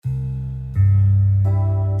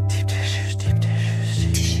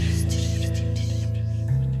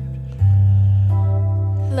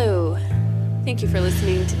Thank you for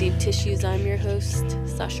listening to Deep Tissues. I'm your host,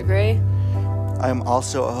 Sasha Gray. I am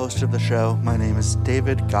also a host of the show. My name is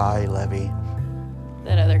David Guy Levy.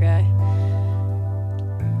 That other guy.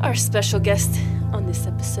 Our special guest on this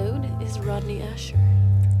episode is Rodney Ascher.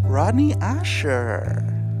 Rodney Ascher.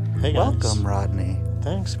 Hey guys. Welcome, Rodney.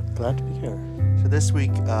 Thanks. Glad to be here. So this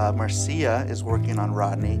week, Marcia is working on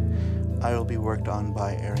Rodney. I will be worked on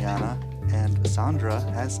by Ariana, and Sandra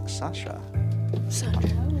has Sasha. Sandra.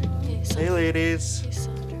 Hey, Sandra. Hey, ladies. Hey,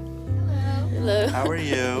 Sandra. Hello. Hello. How are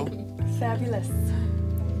you? Fabulous.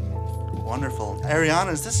 Wonderful.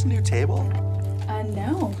 Ariana, is this a new table?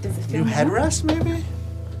 No. Does it feel New headrest, maybe?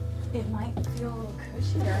 It might feel a little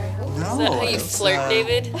cushier, I hope. No. Is that how you it's, flirt,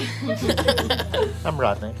 David? I'm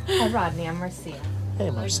Rodney. Hi, Rodney. I'm Marcia. Hey,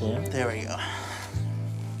 Marcia. There we go.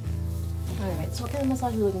 Alright, so what kind of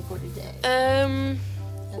massage are you looking for today?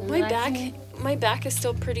 My back is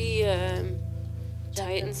still pretty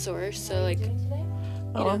tight and sore, so like,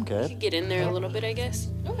 Oh, I'm you good. could get in there a little bit, I guess.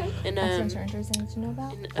 Okay. And Insurance I need to know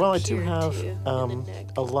about? and Well, I up do here, have too, in the neck.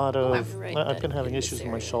 a lot of. Right I've been in having this issues with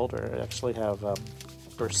my area. shoulder. I actually have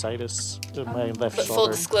bursitis in my left But full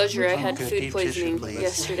shoulder. disclosure, I had Okay, food deep poisoning tissue, please.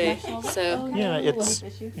 yesterday, so Yeah, it's I'm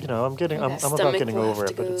about Stomach getting will over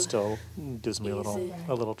have it, to but go it still gives me easy.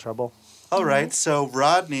 a little trouble. All right, so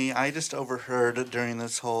Rodney, I just overheard during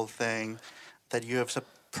this whole thing that you have some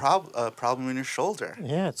problem in your shoulder.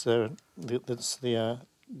 Yeah, it's the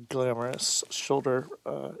glamorous shoulder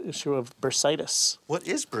issue of bursitis. What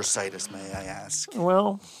is bursitis, may I ask?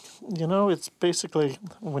 Well, it's basically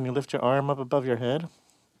when you lift your arm up above your head,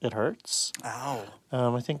 it hurts. Ow.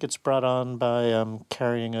 I think it's brought on by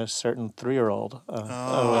carrying a certain 3-year-old on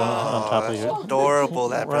top of That's you. adorable.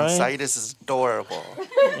 That Right? bursitis is adorable.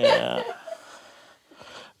 Yeah.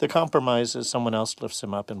 The compromise is someone else lifts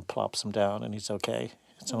him up and plops him down, and he's okay.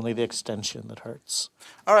 It's only the extension that hurts.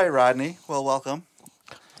 All right, Rodney. Well, welcome.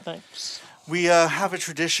 Thanks. We have a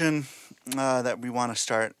tradition that we want to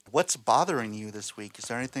start. What's bothering you this week? Is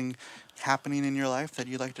there anything happening in your life that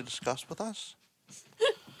you'd like to discuss with us?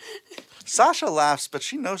 Sasha laughs, but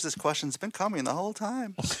she knows this question's been coming the whole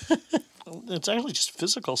time. It's actually just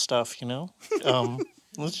physical stuff,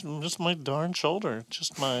 It's just my darn shoulder,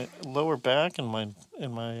 just my lower back and my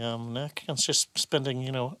neck. It's just spending,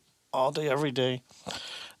 all day, every day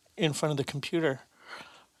in front of the computer.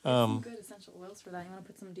 Some good essential oils for that. You want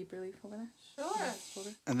to put some deep relief over there? Sure.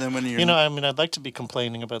 And then when you're... I'd like to be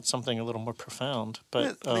complaining about something a little more profound,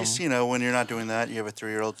 but... At least, when you're not doing that, you have a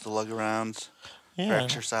 3-year-old to lug around for Yeah.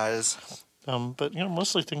 exercise. But,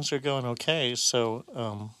 mostly things are going okay, so,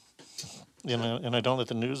 and I don't let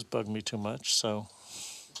the news bug me too much, so...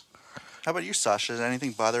 How about you, Sasha? Is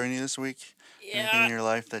anything bothering you this week? Anything in yeah, your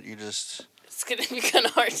life that you just... it's gonna be kind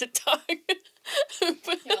of hard to talk.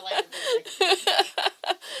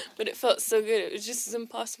 But it felt so good. It was just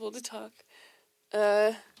impossible to talk.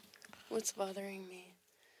 What's bothering me?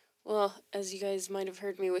 Well, as you guys might have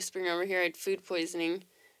heard me whispering over here, I had food poisoning.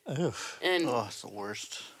 Oof. And Oh, it's the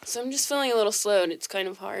worst. so I'm just feeling a little slow, and it's kind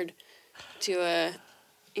of hard to,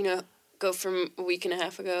 go from a week and a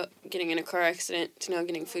half ago getting in a car accident to now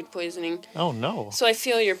getting food poisoning. Oh, no. So I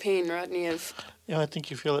feel your pain, Rodney, of Yeah, I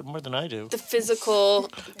think you feel it more than I do. the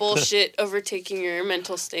physical bullshit overtaking your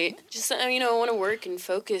mental state. Just, I want to work and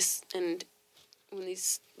focus, and when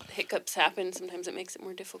these hiccups happen, sometimes it makes it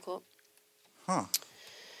more difficult. Huh.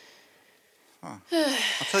 I'll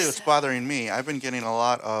tell you what's bothering me. I've been getting a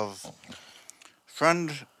lot of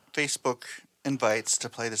friend Facebook invites to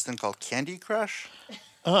play this thing called Candy Crush.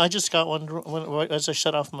 I just got one as I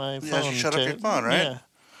shut off my phone. Yeah, you shut off your phone, right? Yeah.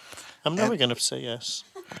 I'm never going to say yes.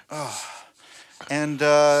 And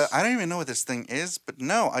I don't even know what this thing is, but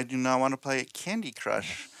no, I do not want to play Candy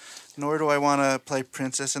Crush. Nor do I want to play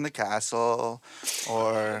Princess in the Castle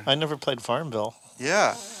or... I never played Farmville.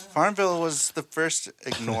 Yeah, Farmville was the first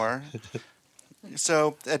ignore.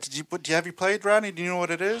 So, have you played, Rodney? Do you know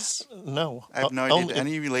what it is? No. I have no idea. Do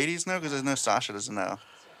any of you ladies know? Because I know Sasha doesn't know.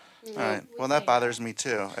 All right. Well, that bothers me,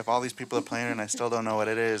 too. If all these people are playing it and I still don't know what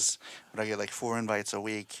it is, but I get like 4 invites a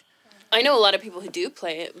week. I know a lot of people who do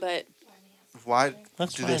play it, but... Why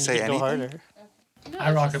That's do fine. they say you can go anything? harder. No, I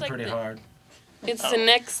it's rock just it like pretty hard. It's the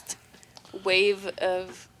next wave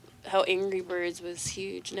of how Angry Birds was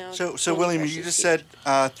huge now. So Candy William, Crush you is just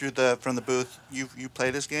huge. said from the booth you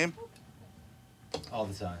play this game. All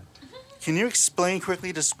the time. Can you explain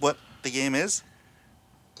quickly just what the game is?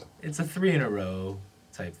 It's a 3 in a row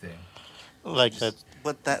type thing. Like that.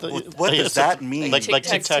 What I does guess that mean? Like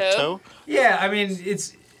tic-tac-toe? Yeah, I mean,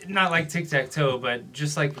 it's not like tic-tac-toe, but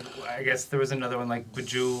just like, I guess there was another one like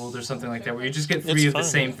Bejeweled or something like that, where you just get three of the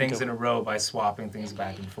same things in a row by swapping things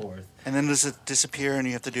back and forth. And then does it disappear and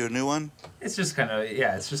you have to do a new one? It's just kind of,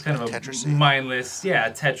 it's just kind of a Tetris-y? mindless,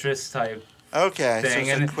 Tetris type Okay, thing. so it's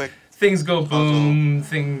And a quick things go boom,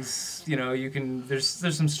 things, you can, there's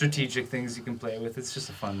some strategic things you can play with. It's just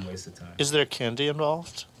a fun waste of time. Is there candy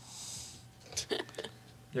involved?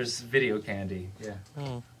 There's video candy, yeah.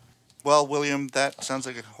 Mm. Well, William, that sounds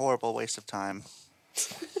like a horrible waste of time.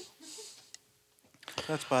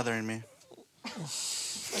 That's bothering me.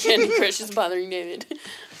 Candy Crush is bothering David.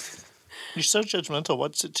 You're so judgmental.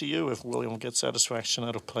 What's it to you if William gets satisfaction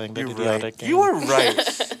out of playing that You're idiotic right. game? You were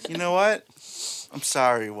right. You know what? I'm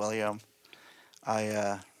sorry, William.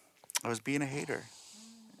 I was being a hater.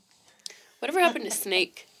 Whatever happened to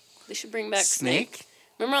Snake? They should bring back Snake?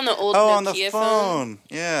 Remember on the old Oh, Nokia on the phone.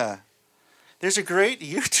 Yeah. There's a great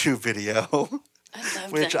YouTube video, I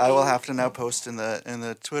love which that I will game. have to now post in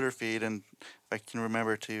the Twitter feed, and if I can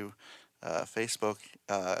remember to Facebook,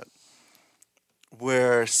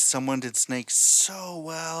 where someone did Snake so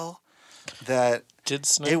well that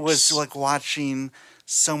it was like watching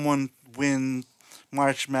someone win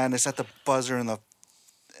March Madness at the buzzer in the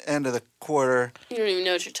end of the quarter. You don't even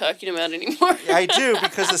know what you're talking about anymore. I do,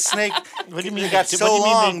 because the snake What do you mean got they did- so what do you mean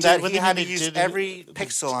they long did- that what do he you had mean to they use did- every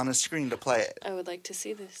pixel on his screen to play it. I would like to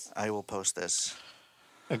see this. I will post this.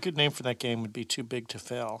 A good name for that game would be Too Big to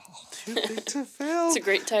Fail. Too big to fail. It's a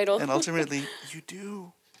great title. And ultimately, you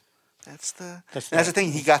do. That's the That's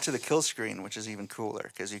thing. He got to the kill screen, which is even cooler,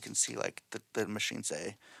 because you can see like the machine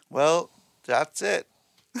say, "Well, that's it."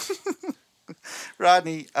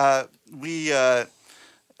 Rodney, we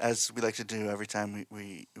as we like to do every time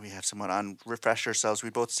we have someone on, refresh ourselves.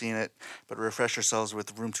 We've both seen it, but refresh ourselves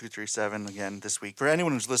with Room 237 again this week. For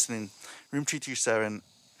anyone who's listening, Room 237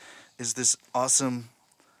 is this awesome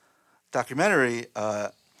documentary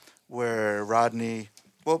where Rodney,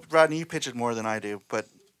 you pitch it more than I do, but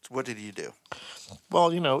what did you do? Well,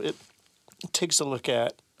 it takes a look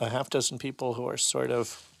at a half dozen people who are sort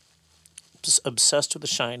of obsessed with The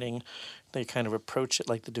Shining. They kind of approach it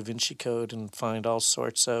like the Da Vinci Code and find all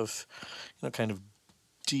sorts of, kind of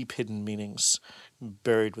deep hidden meanings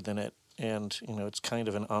buried within it. And, it's kind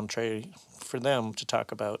of an entree for them to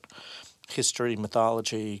talk about history,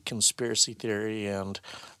 mythology, conspiracy theory, and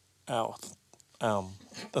the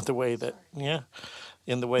way that,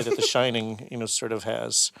 in the way that The Shining, sort of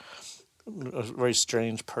has a very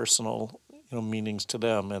strange personal, meanings to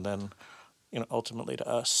them, and then, ultimately to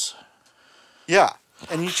us. Yeah.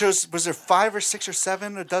 And you chose, was there 5 or 6 or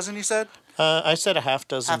 7, a dozen you said? I said a half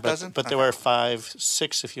dozen, Half dozen? but there Okay. were 5,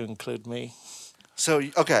 6 if you include me. So,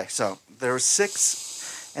 okay, so there were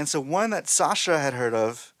 6. And so one that Sasha had heard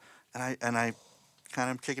of, and I kind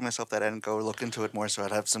of kicking myself that I didn't go look into it more so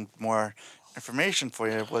I'd have some more information for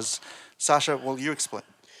you, was Sasha, well, you explain.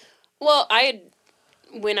 Well,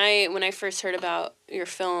 when I first heard about your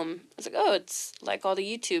film, I was like, oh, it's like all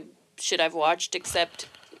the YouTube shit I've watched, except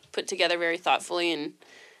put together very thoughtfully and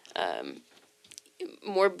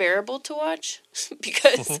more bearable to watch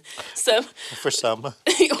because For some.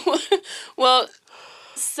 well,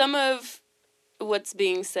 some of what's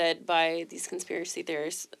being said by these conspiracy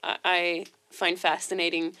theorists I find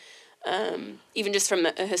fascinating, even just from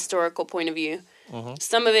a historical point of view. Mm-hmm.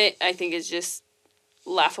 Some of it I think is just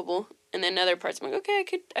laughable, and then other parts I'm like, okay,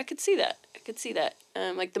 I could see that.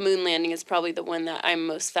 Like the moon landing is probably the one that I'm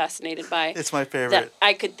most fascinated by. It's my favorite. That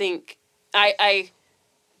I could think, I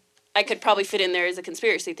could probably fit in there as a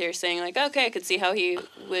conspiracy theorist, saying like, okay, I could see how he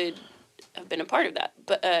would have been a part of that.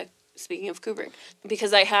 But speaking of Kubrick,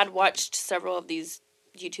 because I had watched several of these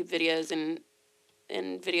YouTube videos and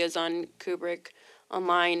videos on Kubrick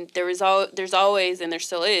online, there's always, and there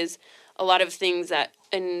still is, a lot of things that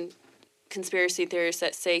and conspiracy theorists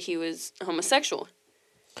that say he was homosexual.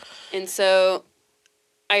 And so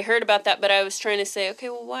I heard about that, but I was trying to say, okay,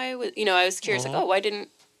 well, why was, I was curious, like, oh, why didn't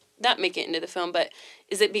that make it into the film? But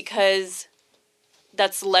is it because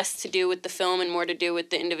that's less to do with the film and more to do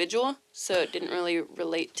with the individual? So it didn't really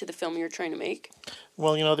relate to the film you were trying to make?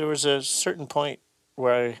 Well, there was a certain point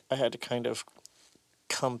where I had to kind of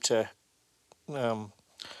come to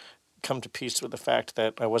peace with the fact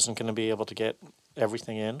that I wasn't going to be able to get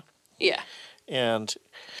everything in. Yeah. And,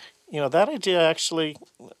 that idea actually,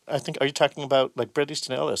 I think, are you talking about, like, Bret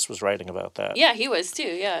Easton Ellis was writing about that? Yeah, he was too,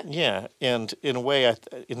 yeah. Yeah, and in a way,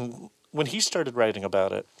 when he started writing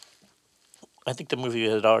about it, I think the movie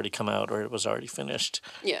had already come out or it was already finished.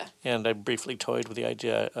 Yeah. And I briefly toyed with the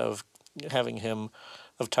idea of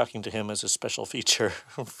talking to him as a special feature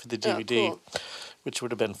for the DVD, cool. which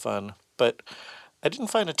would have been fun. But I didn't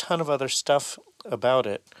find a ton of other stuff about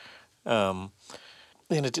it. And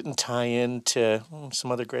it didn't tie into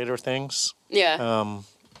some other greater things. Yeah.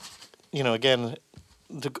 Again,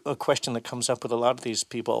 a question that comes up with a lot of these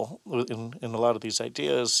people in a lot of these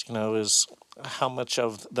ideas, is how much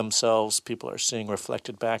of themselves people are seeing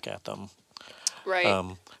reflected back at them.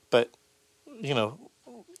 Right. But,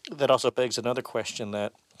 that also begs another question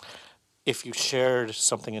that if you shared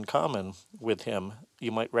something in common with him,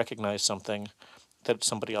 you might recognize something that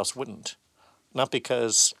somebody else wouldn't. Not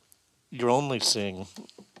because you're only seeing,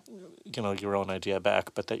 your own idea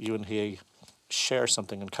back, but that you and he share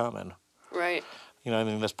something in common. Right.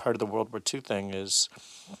 That's part of the World War II thing is,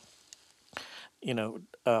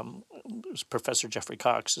 Professor Jeffrey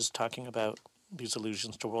Cox is talking about these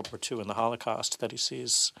allusions to World War II and the Holocaust that he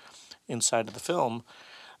sees inside of the film.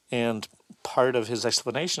 And part of his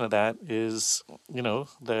explanation of that is,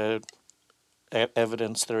 the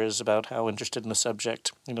evidence there is about how interested in the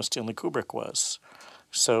subject, Stanley Kubrick was.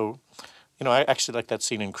 So, I actually like that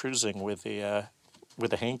scene in Cruising with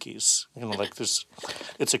the hankies.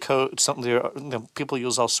 It's a code. Something people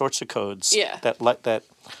use all sorts of codes. Yeah. That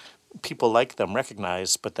people like them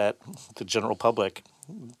recognize, but that the general public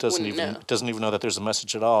doesn't even know that there's a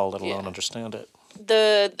message at all, let alone understand it.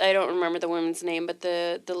 I don't remember the woman's name, but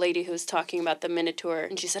the lady who was talking about the Minotaur,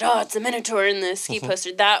 and she said, "Oh, it's a Minotaur in the ski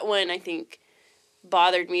poster." That one I think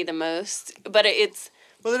bothered me the most, but it's.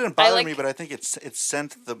 Well, it didn't bother me, but I think it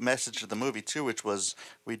sent the message of the movie too, which was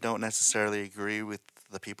we don't necessarily agree with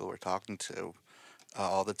the people we're talking to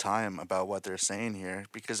all the time about what they're saying here.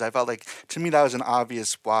 Because I felt like, to me, that was an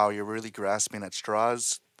obvious, wow, you're really grasping at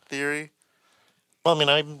straws theory. Well,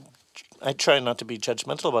 I try not to be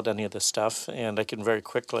judgmental about any of this stuff, and I can very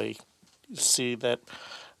quickly see that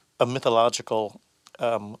a mythological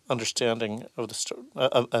understanding of the story,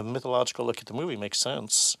 a mythological look at the movie makes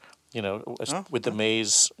sense. With the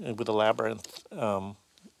maze, with the labyrinth,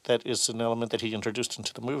 that is an element that he introduced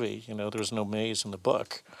into the movie. There's no maze in the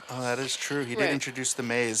book. Oh, that is true. He did introduce the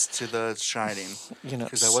maze to The Shining,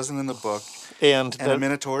 because that wasn't in the book. And a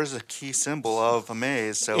Minotaur is a key symbol of a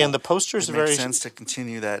maze, so and the poster's it makes sense to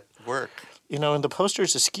continue that work. And the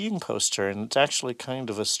poster's a skiing poster, and it's actually kind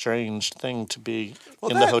of a strange thing to be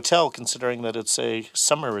the hotel, considering that it's a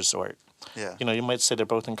summer resort. Yeah. You might say they're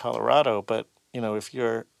both in Colorado, but if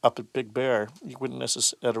you're up at Big Bear,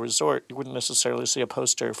 at a resort, you wouldn't necessarily see a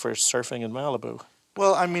poster for surfing in Malibu.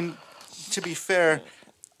 Well, to be fair,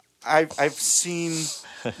 I've seen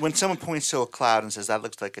when someone points to a cloud and says that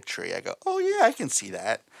looks like a tree, I go, oh yeah, I can see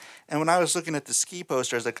that. And when I was looking at the ski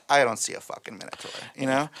poster, I was like, I don't see a fucking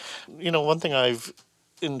Minotaur. One thing I've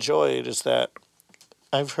enjoyed is that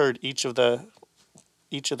I've heard each of the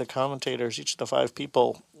commentators, each of the five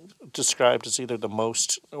people, described as either the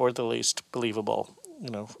most or the least believable,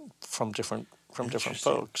 from different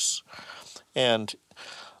folks, and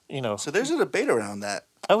So there's a debate around that.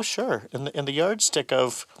 Oh, sure, and the yardstick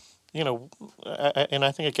of, and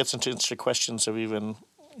I think it gets into interesting questions of even,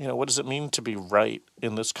 what does it mean to be right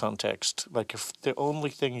in this context? Like, if the only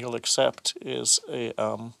thing you'll accept is a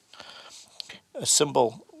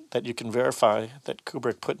symbol that you can verify that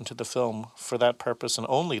Kubrick put into the film for that purpose and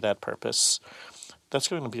only that purpose, that's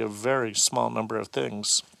going to be a very small number of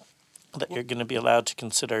things that you're going to be allowed to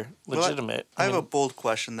consider legitimate. I have a bold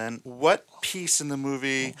question then. What piece in the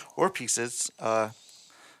movie, or pieces,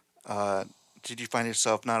 did you find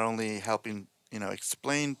yourself not only helping,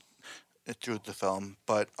 explain it through the film,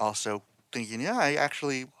 but also thinking, yeah, I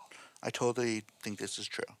totally think this is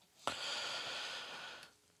true?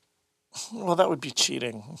 Well, that would be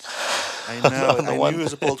cheating. I know. I knew it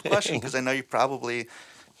was a bold question because I know you probably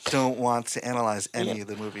don't want to analyze any of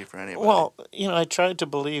the movie for anybody. Well, I tried to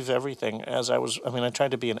believe everything I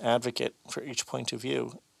tried to be an advocate for each point of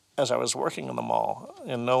view as I was working on them all,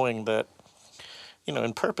 and knowing that,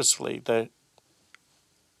 and purposefully that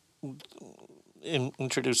in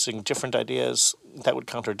introducing different ideas that would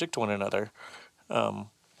contradict one another, in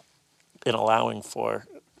allowing for,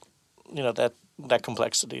 that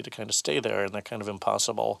complexity to kind of stay there and that kind of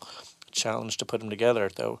impossible challenge to put them together.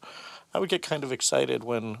 Though I would get kind of excited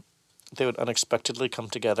when they would unexpectedly come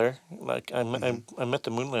together. Like I met the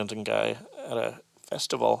moon landing guy at a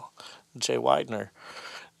festival, Jay Widener,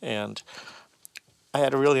 and I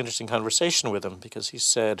had a really interesting conversation with him because he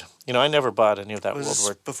said, I never bought any of that was World this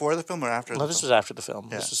War. Before the film or after? No, this was after the film.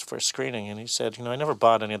 Yeah. This is for a screening, and he said, I never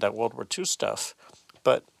bought any of that World War II stuff,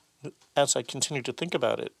 but as I continued to think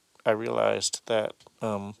about it, I realized that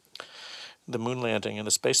the moon landing and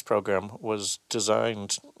the space program was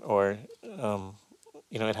designed, or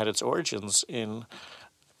it had its origins in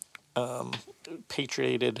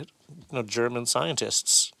patrioted, German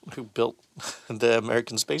scientists who built the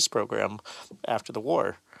American space program after the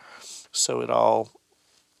war. So it all,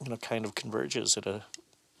 kind of converges at a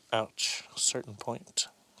certain point.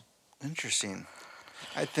 Interesting.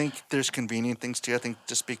 I think there's convenient things too. I think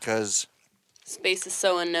just because Space is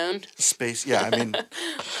so unknown. space, yeah, I mean,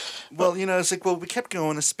 well, it's like, well, we kept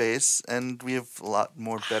going to space and we have a lot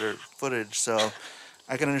more better footage. So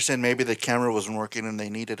I can understand maybe the camera wasn't working and they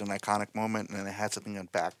needed an iconic moment and they had something to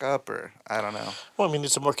back up, or I don't know. Well, I mean,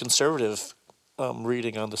 it's a more conservative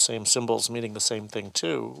reading on the same symbols, meaning the same thing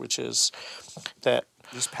too, which is that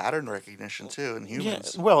There's pattern recognition too in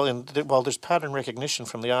humans. yeah, well, there's pattern recognition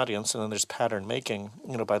from the audience, and then there's pattern making,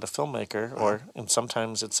 by the filmmaker, and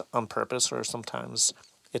sometimes it's on purpose, or sometimes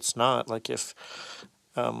it's not. Like if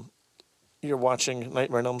you're watching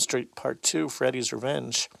Nightmare on Elm Street Part 2, Freddy's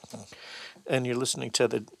Revenge, and you're listening to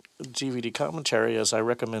the DVD commentary, as I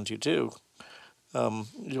recommend you do,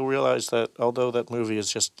 you'll realize that although that movie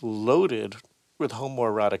is just loaded with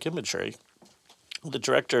homoerotic imagery, the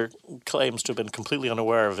director claims to have been completely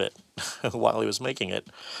unaware of it while he was making it,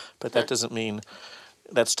 but that doesn't mean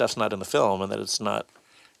that stuff's not in the film and that it's not.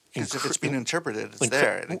 Because if it's being interpreted, it's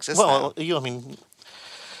there. It exists well, now. I mean,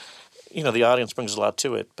 the audience brings a lot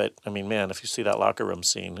to it, but I mean, man, if you see that locker room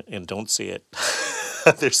scene and don't see it,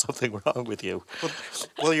 there's something wrong with you.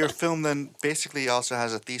 Well, your film then basically also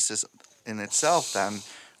has a thesis in itself then,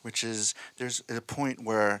 which is there's a point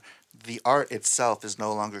where the art itself is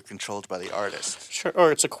no longer controlled by the artist. Sure,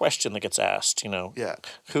 or it's a question that gets asked, Yeah.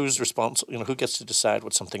 Who's responsible, who gets to decide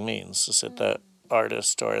what something means? Is it the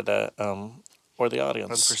artist or the audience? Or the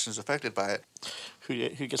person who's affected by it.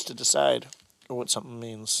 Who gets to decide what something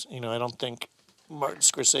means? I don't think Martin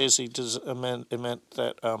Scorsese meant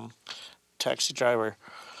that Taxi Driver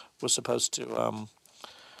was supposed to. Oh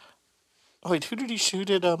wait, who did he shoot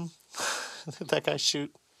at? Did that guy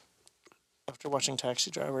shoot after watching Taxi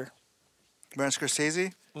Driver? Martin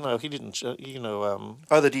Scorsese? No, he didn't.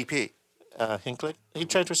 Oh, the DP. Hinckley. He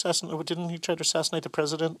tried to assassinate. Didn't he try to assassinate the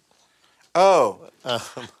president? Oh.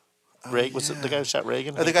 Reagan was it the guy who shot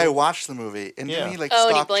Reagan? The guy who watched the movie. And didn't he and he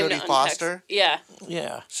stalk blamed Jodie it on Foster? Yeah.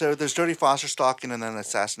 Yeah. So there's Jodie Foster stalking and then an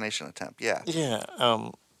assassination attempt. Yeah. Yeah.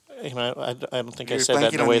 I don't think I You're said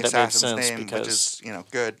that blanking in a on way the that made assassin's sense name, because. which is,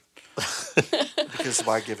 good. Because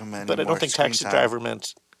why give him any But I more don't think screen Taxi time? Driver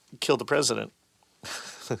meant kill the president.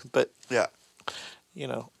 But Yeah.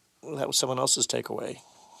 that was someone else's takeaway.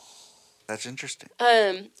 That's interesting.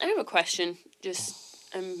 I have a question.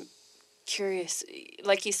 I'm curious.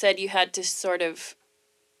 Like you said, you had to sort of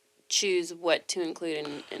choose what to include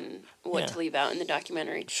and what to leave out in the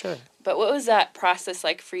documentary. Sure. But what was that process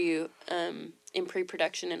like for you in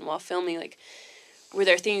pre-production and while filming? Like, were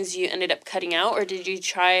there things you ended up cutting out, or did you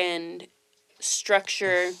try and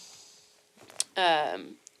structure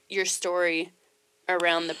your story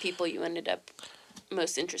around the people you ended up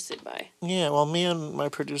most interested by? Yeah, well, me and my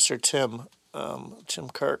producer Tim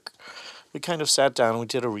Kirk, we kind of sat down and we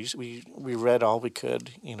did we read all we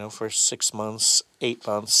could, for 6 months, 8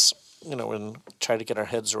 months, and tried to get our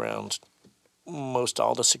heads around most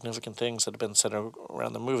all the significant things that have been said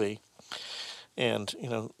around the movie. And,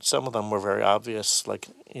 some of them were very obvious, like,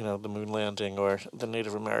 the moon landing or the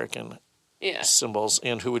Native American symbols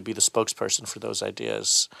and who would be the spokesperson for those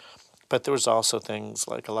ideas. But there was also things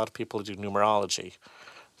like a lot of people do numerology,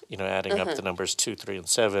 adding up the numbers 2, 3, and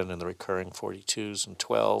 7 and the recurring 42s and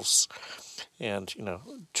 12s and,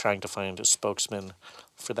 trying to find a spokesman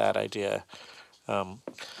for that idea.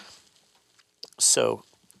 So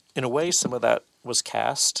in a way, some of that was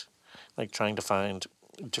cast, like trying to find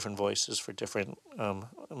different voices for different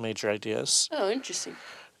major ideas. Oh, interesting.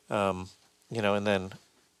 And then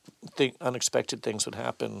unexpected things would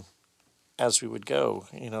happen as we would go.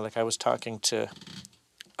 Like I was talking to,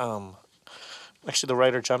 actually the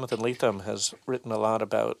writer Jonathan Lethem has written a lot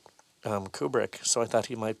about Kubrick, so I thought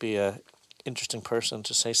he might be a interesting person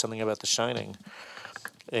to say something about The Shining.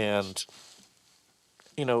 And,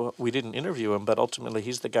 we didn't interview him, but ultimately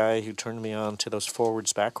he's the guy who turned me on to those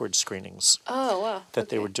forwards-backwards screenings. Oh, wow. That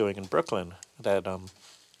they were doing in Brooklyn, that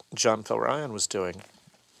John Phil Ryan was doing.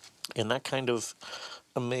 And that kind of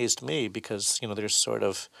amazed me because, there's sort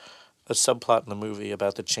of a subplot in the movie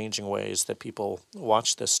about the changing ways that people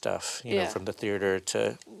watch this stuff, from the theater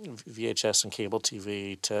to VHS and cable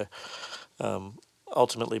TV to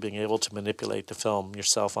ultimately being able to manipulate the film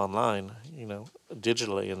yourself online,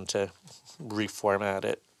 digitally, and to reformat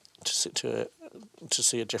it to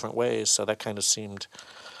see it different ways. So that kind of seemed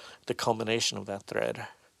the culmination of that thread.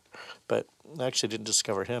 But I actually didn't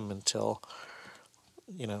discover him until,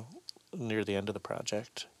 near the end of the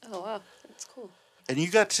project. Oh, wow. That's cool. And you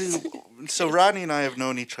got to. So Rodney and I have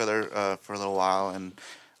known each other for a little while, and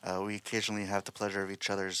we occasionally have the pleasure of each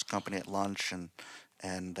other's company at lunch.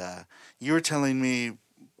 And you were telling me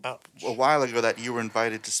a while ago that you were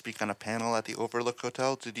invited to speak on a panel at the Overlook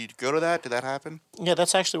Hotel. Did you go to that? Did that happen? Yeah,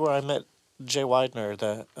 that's actually where I met Jay Widener,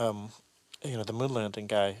 the moon landing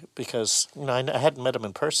guy, because I hadn't met him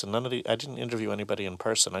in person. I didn't interview anybody in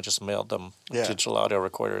person. I just mailed them digital audio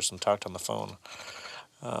recorders and talked on the phone.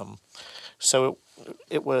 So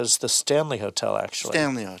it was the Stanley Hotel, actually.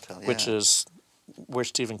 Stanley Hotel, yeah. Which is where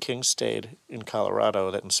Stephen King stayed in Colorado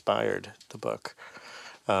that inspired the book.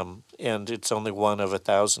 And it's only one of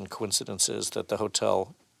 1,000 coincidences that the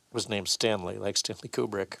hotel was named Stanley, like Stanley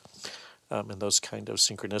Kubrick. And those kind of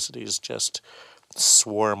synchronicities just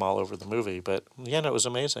swarm all over the movie. But, yeah, no, it was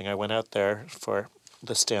amazing. I went out there for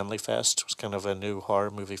the Stanley Fest. It was kind of a new horror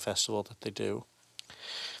movie festival that they do.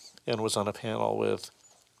 And was on a panel with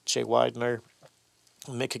Jay Widener,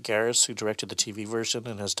 Mick Garris, who directed the TV version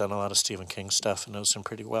and has done a lot of Stephen King stuff and knows him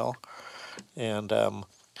pretty well, and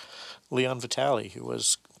Leon Vitali, who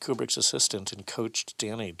was Kubrick's assistant and coached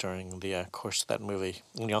Danny during the course of that movie.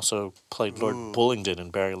 And he also played Lord Bullingdon in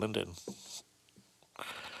Barry Lyndon.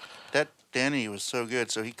 That Danny was so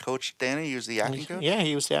good. So he coached Danny? He was the acting coach? Yeah,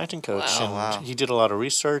 he was the acting coach. Wow. And he did a lot of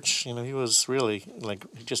research. He was really,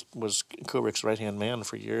 he just was Kubrick's right-hand man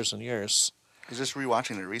for years and years. I was just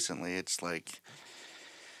rewatching it recently. It's like...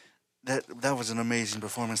 That was an amazing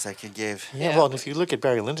performance that kid gave. Yeah, well, and if you look at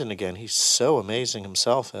Barry Lyndon again, he's so amazing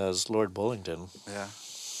himself as Lord Bullingdon. Yeah.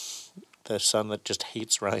 The son that just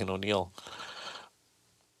hates Ryan O'Neal.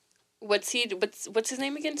 What's his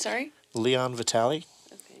name again? Sorry. Leon Vitali.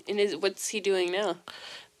 Okay. And what's he doing now?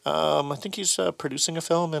 I think he's producing a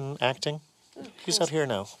film and acting. Oh, cool. He's out here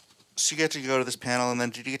now. So you get to go to this panel, and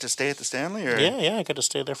then did you get to stay at the Stanley? Or? Yeah, I got to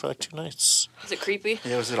stay there for like 2 nights. Is it creepy?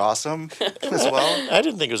 Yeah, was it awesome as well? I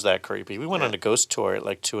didn't think it was that creepy. We went on a ghost tour at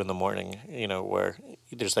like 2 a.m, where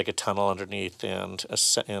there's like a tunnel underneath, and a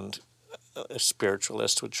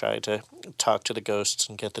spiritualist would try to talk to the ghosts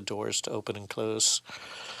and get the doors to open and close.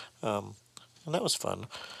 And that was fun.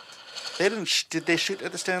 They didn't. Did they shoot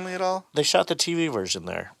at the Stanley at all? They shot the TV version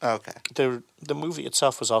there. Oh, okay. The movie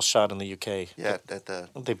itself was all shot in the UK. Yeah,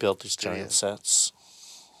 they built these giant sets.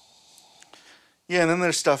 Yeah, and then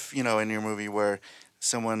there's stuff in your movie where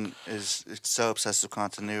someone is so obsessed with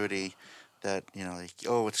continuity that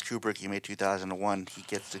it's Kubrick. He made 2001. He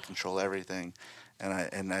gets to control everything,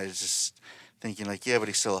 and I was just thinking but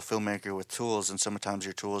he's still a filmmaker with tools, and sometimes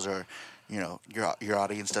your tools are. Your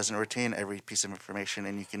audience doesn't retain every piece of information,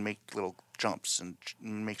 and you can make little jumps and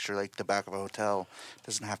make sure the back of a hotel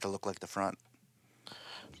doesn't have to look like the front.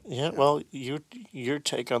 Yeah, well, your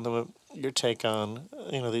take on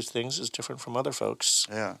these things is different from other folks.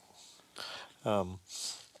 Yeah.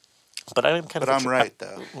 But I'm kind of. But I'm right,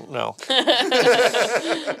 though. No.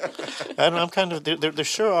 I'm kind of. There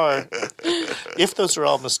sure are. If those are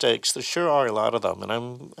all mistakes, there sure are a lot of them, and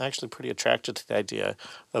I'm actually pretty attracted to the idea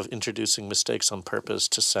of introducing mistakes on purpose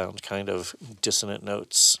to sound kind of dissonant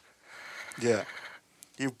notes. Yeah.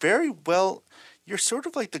 You're very well. You're sort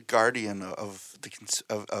of like the guardian of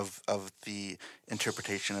the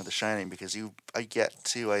interpretation of The Shining, because I get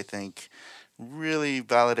to, I think, really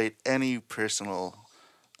validate any personal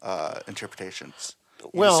interpretations.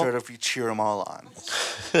 You cheer them all on.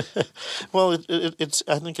 Well, it's.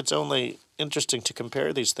 I think it's only interesting to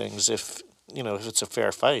compare these things if it's a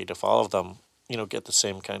fair fight. If all of them get the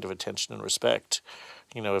same kind of attention and respect.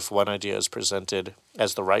 If one idea is presented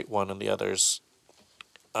as the right one and the others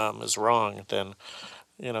is wrong, then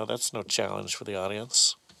that's no challenge for the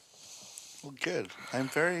audience. Well, good. I'm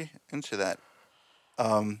very into that.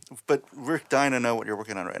 But we're dying to know what you're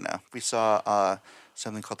working on right now. We saw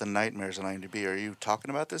something called The Nightmares on IMDb. Are you talking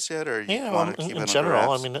about this yet, or you want to keep it in general?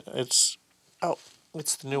 under wraps? I mean,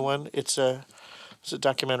 it's the new one. It's a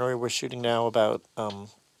documentary we're shooting now about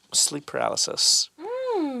sleep paralysis.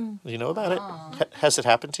 You know about it? Has it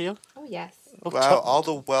happened to you? Oh yes. Wow! All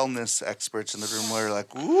the wellness experts in the room were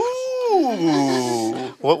like,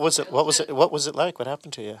 "Ooh." What was it? What was it like? What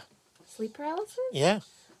happened to you? Sleep paralysis? Yeah.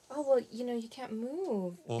 Oh well, you can't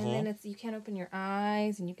move, and then you can't open your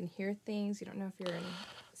eyes, and you can hear things. You don't know if you're in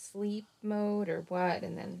sleep mode or what,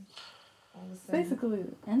 and then all of a sudden... Basically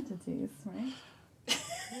entities, right?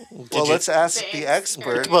 Well, let's ask the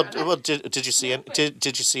expert. Well, did you see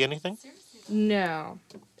did you see anything? No.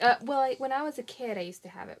 When I was a kid, I used to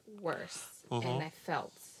have it worse, and I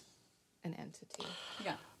felt an entity.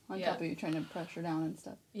 Yeah, on top of you, trying to pressure down and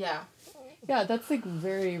stuff. Yeah. Yeah, that's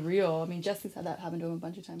very real. I mean, Jesse's had that happen to him a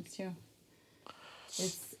bunch of times too.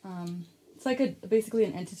 It's like basically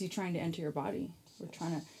an entity trying to enter your body. We're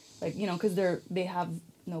trying to like, you know, because they have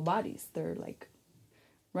no bodies. They're like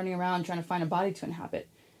running around trying to find a body to inhabit,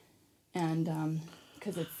 and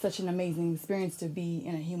because it's such an amazing experience to be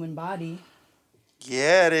in a human body.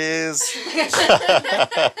 Yeah, it is.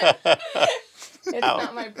 It's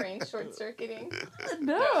not my brain short-circuiting.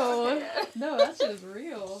 No, that shit is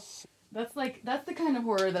real. That's the kind of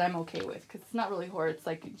horror that I'm okay with, because it's not really horror. It's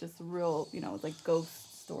like just real, you know, it's like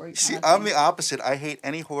ghost story. See, I'm the opposite. I hate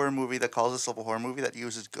any horror movie that calls itself a horror movie that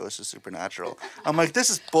uses ghosts as supernatural. I'm like, this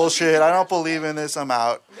is bullshit. I don't believe in this. I'm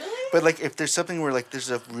out. Really? But like, if there's something where like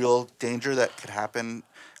there's a real danger that could happen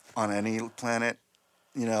on any planet,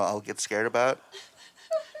 you know, I'll get scared about.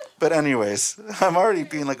 But anyways, I'm already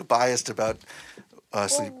being like biased about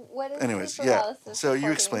sleep. What is anyways, sleep yeah. paralysis So you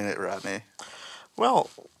reporting? explain it, Rodney.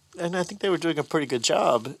 Well, and I think they were doing a pretty good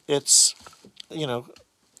job. It's, you know,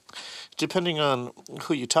 depending on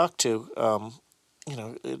who you talk to, you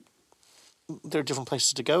know, there are different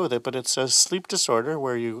places to go with it, but it's a sleep disorder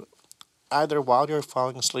where you, either while you're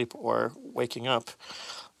falling asleep or waking up,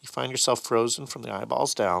 you find yourself frozen from the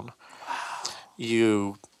eyeballs down.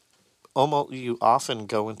 You often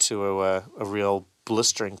go into a real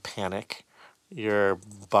blistering panic. Your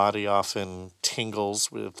body often tingles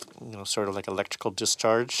with, you know, sort of like electrical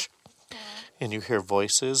discharge. Yeah. And you hear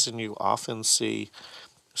voices, and you often see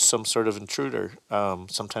some sort of intruder,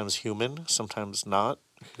 sometimes human, sometimes not.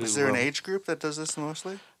 Is there an age group that does this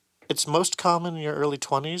mostly? It's most common in your early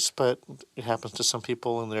 20s, but it happens to some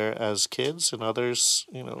people in there as kids, and others,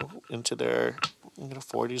 you know, into their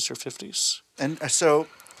 40s or 50s. And so,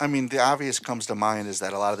 I mean, the obvious comes to mind is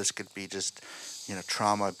that a lot of this could be just, you know,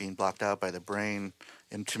 trauma being blocked out by the brain.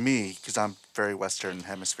 And to me, because I'm very Western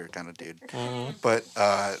Hemisphere kind of dude, but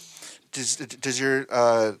does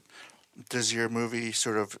your movie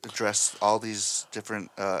sort of address all these different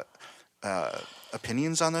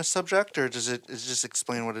opinions on this subject, or does it just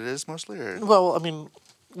explain what it is mostly? Or? Well, I mean,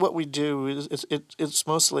 what we do is it's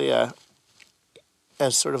mostly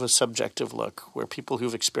as sort of a subjective look, where people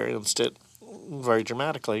who've experienced it very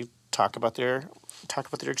dramatically talk about their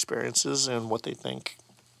experiences and what they think,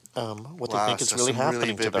 they think is really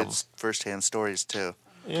happening to them. First-hand stories too.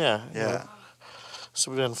 Yeah. Yeah. You know,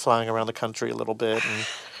 so we've been flying around the country a little bit. And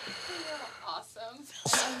awesome.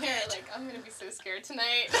 I'm here, like, I'm going to be so scared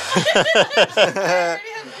tonight.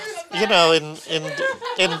 You know, and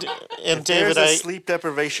David, there's a sleep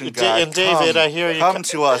deprivation guy. And David, I hear you come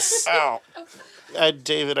to us. Ow.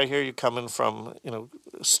 David, I hear you coming from, you know,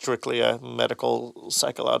 strictly a medical,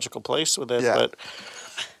 psychological place with it, yeah.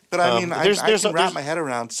 But I mean, I can wrap my head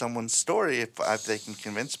around someone's story if they can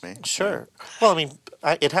convince me. Sure. Well, I mean,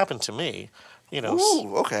 it happened to me. You know.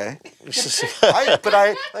 Ooh, okay. But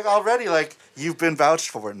I like already like you've been vouched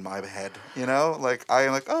for in my head. You know, like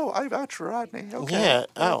I'm like, oh, I vouch for Rodney. Okay. Yeah.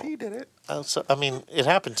 Oh, he did it. So I mean, it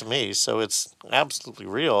happened to me, so it's absolutely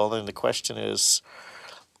real. And the question is,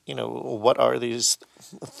 you know, what are these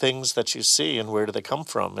things that you see, and where do they come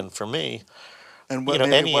from? And for me, and what,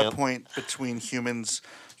 maybe what point between humans,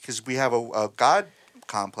 because we have a God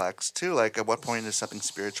complex too. Like, at what point is something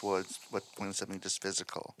spiritual? At what point is something just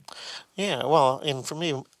physical? Yeah, well, and for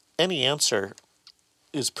me, any answer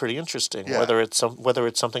is pretty interesting. Yeah. Whether it's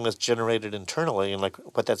something that's generated internally, and like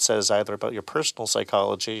what that says either about your personal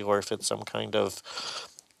psychology, or if it's some kind of,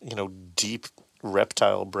 you know, deep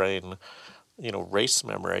reptile brain, you know, race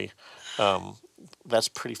memory. That's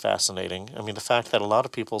pretty fascinating. I mean, the fact that a lot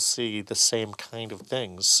of people see the same kind of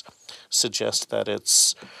things suggests that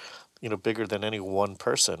it's, you know, bigger than any one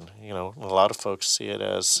person. You know, a lot of folks see it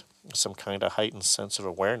as some kind of heightened sense of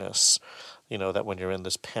awareness. You know, that when you're in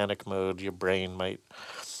this panic mode, your brain might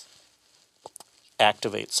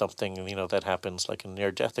activate something, you know, that happens like in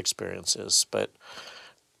near-death experiences. But,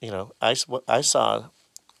 you know, I saw,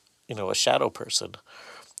 you know, a shadow person,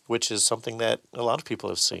 which is something that a lot of people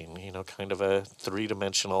have seen, you know, kind of a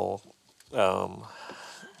three-dimensional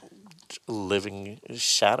living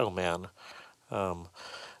shadow man.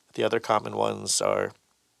 The other common ones are,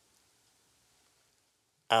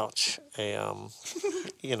 you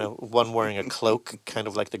know, one wearing a cloak, kind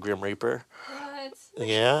of like the Grim Reaper. What?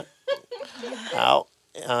 Yeah. Ow.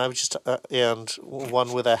 And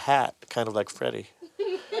one with a hat, kind of like Freddy.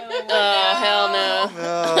 Oh, hell no.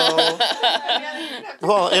 No.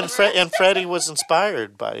 Well, and Freddy was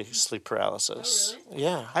inspired by sleep paralysis. Oh, really?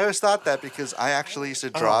 Yeah. I always thought that because I actually used to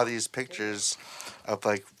draw these pictures of,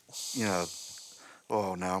 like, you know,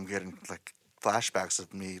 oh, now I'm getting like flashbacks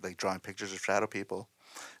of me like drawing pictures of shadow people,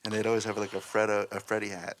 and they'd always have like a Freddy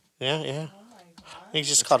hat. Yeah, yeah. Oh my God. He's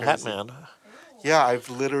just called crazy. Hat Man. Yeah, I've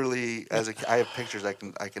literally I have pictures I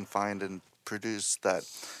can find and produce that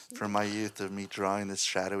from my youth of me drawing this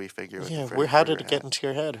shadowy figure. With Yeah, the Freddy how did Krueger it get hat. into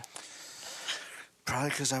your head? Probably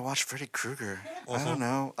because I watched Freddy Krueger. I Mm-hmm. don't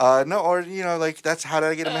know. No, or like that's how did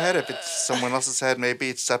I get in my head? If it's someone else's head, maybe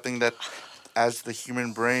it's something that, as the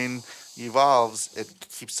human brain evolves, it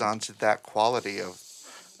keeps on to that quality of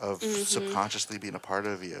subconsciously being a part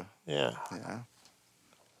of you. Yeah. Yeah.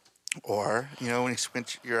 Or when you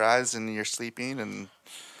squint your eyes and you're sleeping, and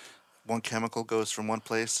one chemical goes from one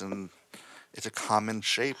place, and it's a common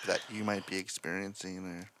shape that you might be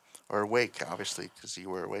experiencing, or awake, obviously, because you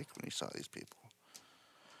were awake when you saw these people.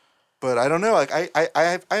 But I don't know. Like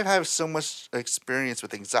I have so much experience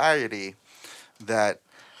with anxiety that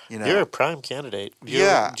You're a prime candidate.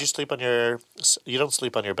 Yeah. Do you sleep on your? You don't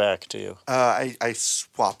sleep on your back, do you? I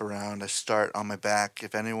swap around. I start on my back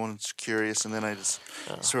if anyone's curious, and then I just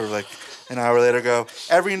sort of like an hour later go.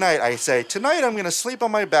 Every night I say, tonight I'm gonna sleep on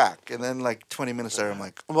my back, and then like 20 minutes later I'm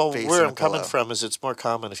like, Well, facing where a I'm coming pillow. from is it's more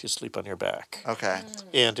common if you sleep on your back, Okay.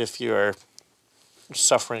 and if you're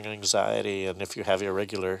suffering anxiety, and if you have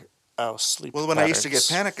irregular sleep. Well, when I used to get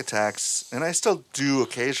patterns. panic attacks, and I still do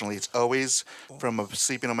occasionally, it's always from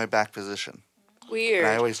sleeping on my back position. Weird. And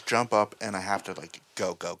I always jump up and I have to like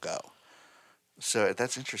go. So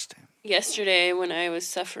that's interesting. Yesterday when I was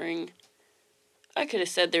suffering, I could have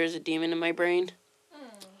said there was a demon in my brain.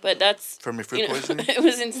 But that's... From your food poisoning? It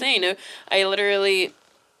was insane. I literally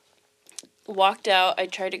walked out. I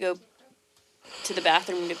tried to go to the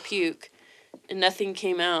bathroom to puke, and nothing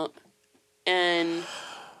came out. And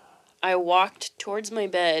I walked towards my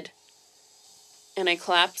bed, and I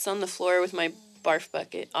collapsed on the floor with my barf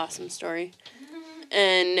bucket. Awesome story.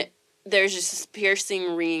 And there's just this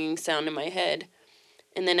piercing, ringing sound in my head.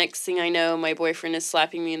 And the next thing I know, my boyfriend is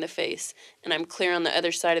slapping me in the face, and I'm clear on the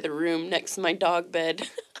other side of the room next to my dog bed.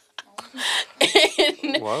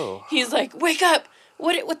 And Whoa. he's like, "Wake up!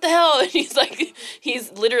 What the hell?" And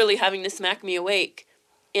he's literally having to smack me awake.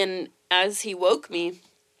 And as he woke me,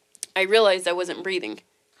 I realized I wasn't breathing.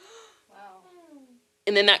 Wow.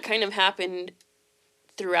 And then that kind of happened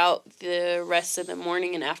throughout the rest of the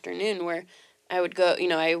morning and afternoon, where I would go,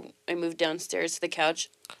 I moved downstairs to the couch,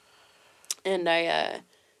 and I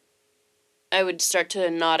would start to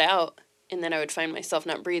nod out, and then I would find myself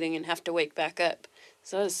not breathing and have to wake back up.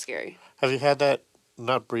 So that was scary. Have you had that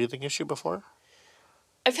not breathing issue before?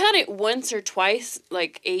 I've had it once or twice,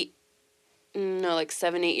 like 7,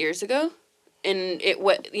 8 years ago. And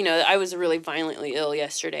I was really violently ill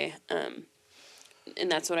yesterday. And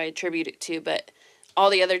that's what I attribute it to. But all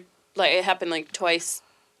the other, it happened twice.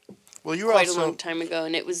 Well, you were quite also a long time ago,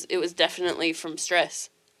 and it was definitely from stress.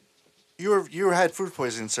 you had food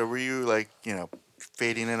poisoning, so were you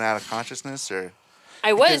fading in and out of consciousness, or?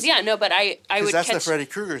 I was, but I would that's catch... the Freddy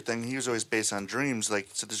Krueger thing. He was always based on dreams.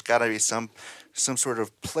 So there's got to be some sort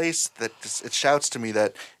of place that it shouts to me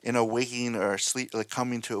that in a waking or sleep,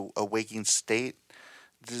 coming to a waking state.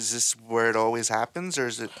 Is this where it always happens, or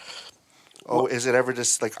is it? Oh, is it ever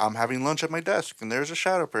just I'm having lunch at my desk and there's a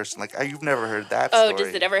shadow person? You've never heard that story. Oh,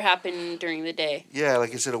 does it ever happen during the day? Yeah,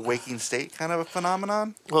 is it a waking state kind of a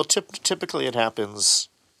phenomenon? Well, typically it happens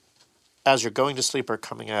as you're going to sleep or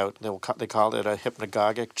coming out. They call it a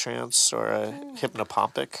hypnagogic trance or a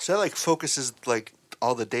hypnopompic. So that focuses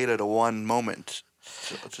all the data to one moment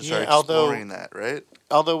to start although- exploring that, right?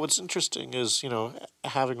 Although what's interesting is,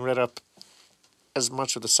 having read up as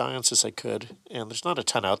much of the science as I could, and there's not a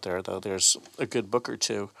ton out there, though there's a good book or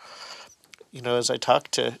two. As I talk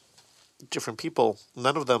to different people,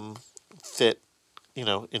 none of them fit,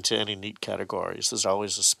 into any neat categories. There's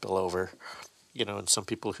always a spillover, and some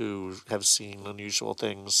people who have seen unusual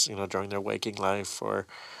things, during their waking life, or,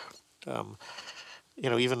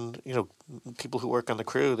 even, people who work on the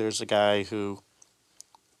crew. There's a guy who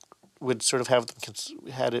would sort of have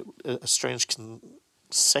had a strange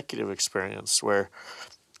consecutive experience where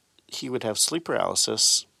he would have sleep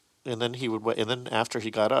paralysis, and then after he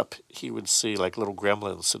got up, he would see little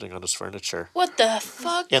gremlins sitting on his furniture. What the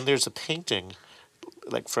fuck? And there's a painting,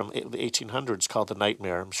 from the 1800s called The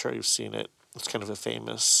Nightmare. I'm sure you've seen it. It's kind of a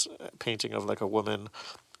famous painting of a woman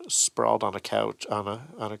sprawled on a couch on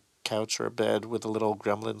a couch or a bed with a little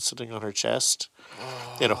gremlin sitting on her chest,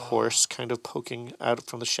 and a horse kind of poking out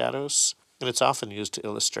from the shadows. And it's often used to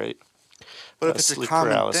illustrate. But if it's a sleep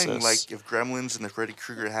common paralysis. thing, if Gremlins and the Freddy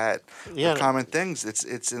Krueger hat Yeah. are common things,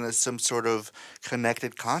 it's in some sort of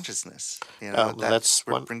connected consciousness. That's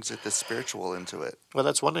what one- brings the spiritual into it. Well,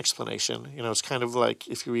 that's one explanation. It's kind of like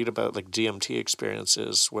if you read about DMT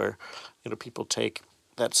experiences where, people take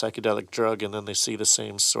that psychedelic drug and then they see the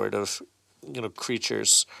same sort of,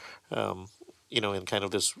 creatures, in kind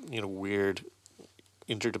of this, weird,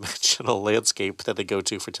 interdimensional landscape that they go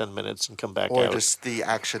to for 10 minutes and come back Or out. just the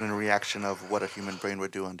action and reaction of what a human brain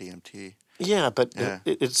would do on DMT. Yeah, but Yeah.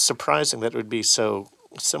 It's surprising that it would be so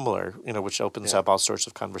similar, which opens up all sorts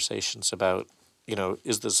of conversations about,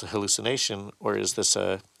 is this a hallucination or is this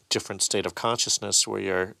a different state of consciousness where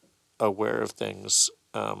you're aware of things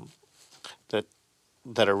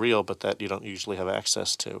that are real but that you don't usually have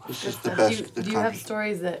access to. This is the best. Do you have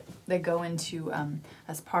stories that go into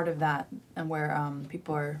as part of that and where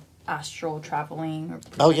people are astral traveling?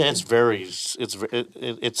 Oh yeah, it's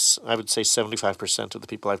I would say 75% of the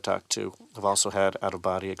people I've talked to have also had out of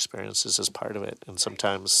body experiences as part of it, and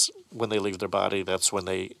sometimes when they leave their body, that's when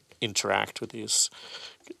they interact with these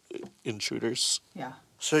intruders. Yeah.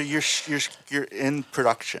 So you're in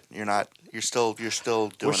production. You're still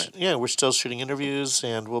doing it. Yeah, we're still shooting interviews,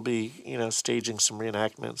 and we'll be staging some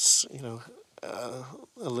reenactments. A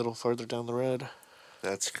little further down the road.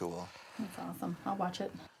 That's cool. That's awesome. I'll watch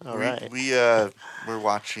it. All right. We were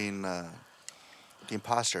watching The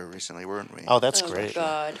Imposter recently, weren't we? Oh, that's Oh, great.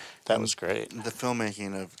 God. That was great. The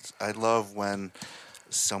filmmaking of I love when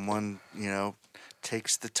someone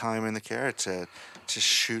takes the time and the care to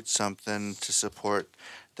shoot something to support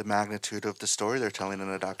the magnitude of the story they're telling in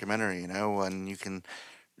a documentary. When you can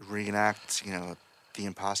reenact The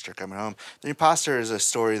Imposter coming home. The Imposter is a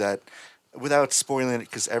story that, without spoiling it,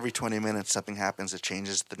 because every 20 minutes something happens that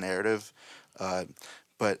changes the narrative.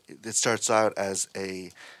 But it starts out as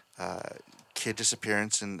a kid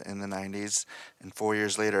disappearance in the 90s, and 4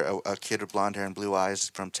 years later, a kid with blonde hair and blue eyes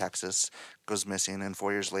from Texas goes missing, and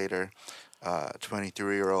 4 years later, a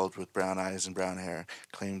 23-year-old with brown eyes and brown hair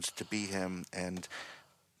claimed to be him, and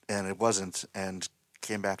it wasn't, and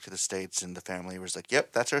came back to the States, and the family was like,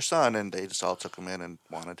 yep, that's our son, and they just all took him in and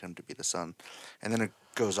wanted him to be the son. And then it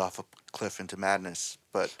goes off a cliff into madness.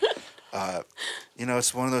 But,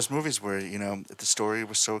 it's one of those movies where, the story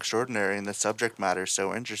was so extraordinary and the subject matter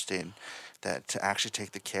so interesting that to actually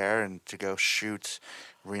take the care and to go shoot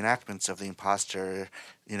reenactments of The Imposter,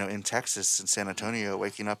 in Texas and San Antonio,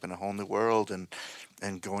 waking up in a whole new world and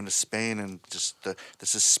going to Spain, and just the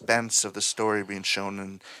suspense of the story being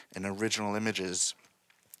shown in original images.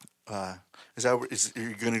 Are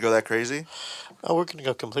you going to go that crazy? Oh, we're going to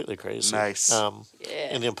go completely crazy. Nice. Yeah.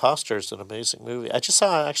 And The Imposter is an amazing movie. I just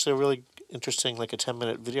saw actually a really interesting, like a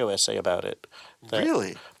 10-minute video essay about it.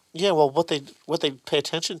 Really? Yeah. Well, what they pay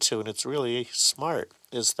attention to, and it's really smart,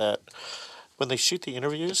 is that when they shoot the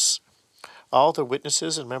interviews, all the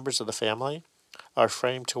witnesses and members of the family are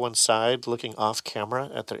framed to one side, looking off camera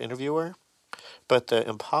at their interviewer. But the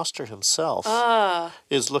imposter himself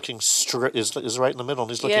is looking straight, is right in the middle,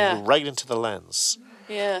 and he's looking right into the lens.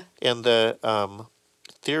 Yeah. And the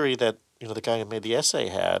theory that the guy who made the essay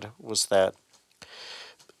had was that,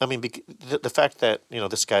 the fact that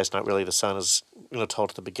this guy's not really the son is told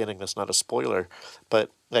at the beginning. That's not a spoiler,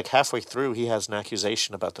 but like halfway through, he has an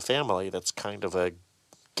accusation about the family that's kind of a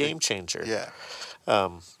game changer. Yeah.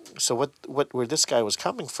 So where this guy was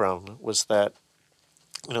coming from was that.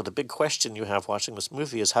 The big question you have watching this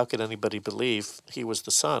movie is how could anybody believe he was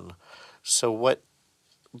the son? So what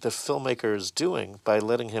the filmmaker is doing by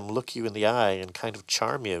letting him look you in the eye and kind of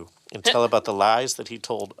charm you and tell about the lies that he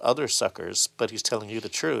told other suckers, but he's telling you the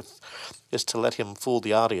truth, is to let him fool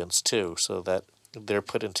the audience too, so that they're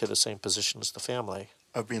put into the same position as the family.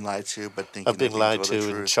 Of being lied to, but thinking Of being lied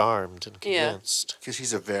to and charmed and convinced. Because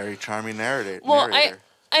he's a very charming narrator. Well, I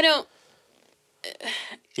don't...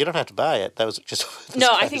 You don't have to buy it. That was just... No,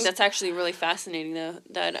 I think that's actually really fascinating, though.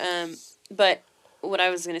 But what I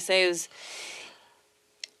was going to say is,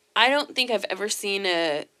 I don't think I've ever seen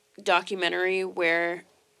a documentary where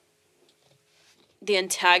the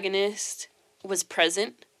antagonist was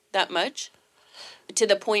present that much, to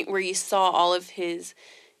the point where you saw all of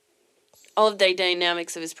the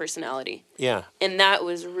dynamics of his personality. Yeah. And that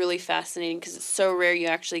was really fascinating because it's so rare you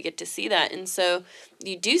actually get to see that. And so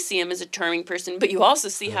you do see him as a charming person, but you also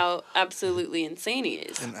see how absolutely insane he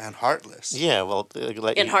is. And heartless. Yeah, well...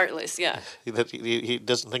 Heartless, yeah. He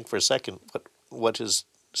doesn't think for a second what his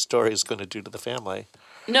story is going to do to the family.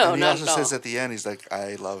 No, and not at all. He also says at the end, he's like,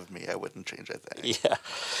 I love me. I wouldn't change a thing. Yeah.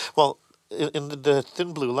 Well, in the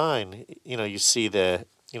Thin Blue Line, you see the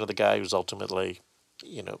guy who's ultimately...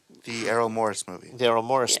 the Errol Morris movie. The Errol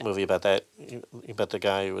Morris movie about the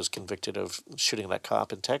guy who was convicted of shooting that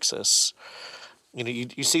cop in Texas.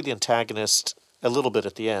 You see the antagonist a little bit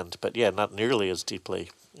at the end, but not nearly as deeply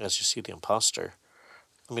as you see the imposter.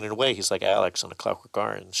 In a way, he's like Alex on A Clockwork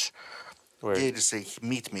Orange. Where You just say,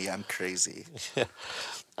 meet me, I'm crazy. Yeah.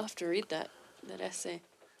 I'll have to read that essay.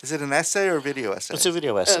 Is it an essay or a video essay? It's a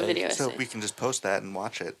video essay. Oh, video essay. So we can just post that and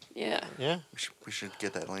watch it. Yeah. Yeah. We should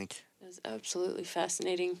get that link. It was absolutely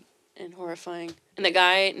fascinating and horrifying. And the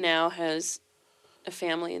guy now has a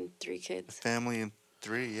family and 3 kids. Family and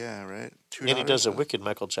 3, yeah, right? 2 And he does a daughters. wicked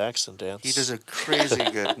Michael Jackson dance. He does a crazy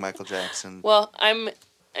good Michael Jackson. Well, I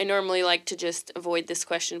normally like to just avoid this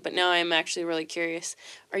question, but now I'm actually really curious.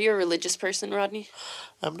 Are you a religious person, Rodney?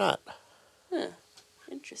 I'm not. Huh.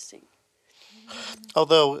 Interesting.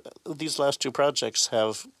 Although these last 2 projects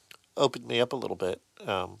have opened me up a little bit,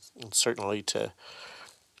 and certainly to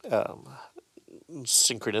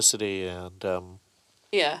synchronicity and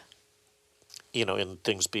Yeah. in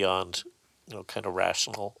things beyond kind of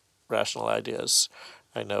rational ideas.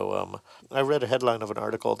 I know I read a headline of an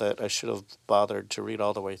article that I should have bothered to read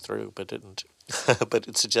all the way through, but didn't. But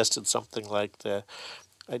it suggested something like the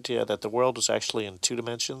idea that the world is actually in 2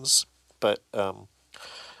 dimensions, but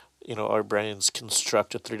our brains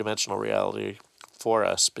construct a 3-dimensional reality for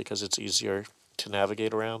us because it's easier to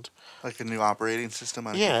navigate around. Like a new operating system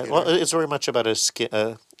on a Yeah, computer. well, it's very much about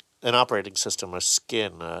an operating system, a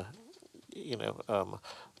skin,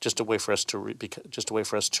 just a way for us to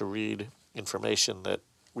read information that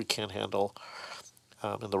we can't handle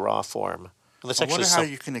in the raw form. And that's I wonder how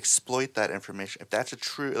you can exploit that information. If that's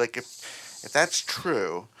if that's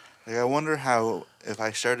true, I wonder how, if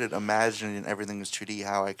I started imagining everything was 2D,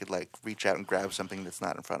 how I could reach out and grab something that's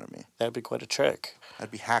not in front of me. That'd be quite a trick.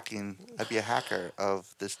 I'd be a hacker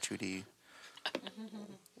of this 2D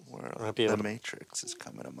world. The Matrix is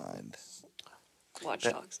coming to mind. Watch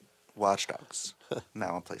Dogs. Watch Dogs.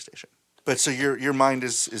 Now on PlayStation. But so your mind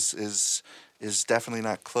is definitely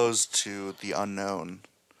not closed to the unknown,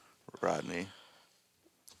 Rodney.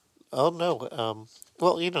 Oh no.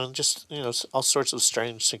 Well, just all sorts of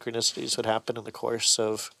strange synchronicities would happen in the course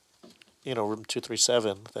of room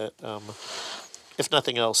 237 that if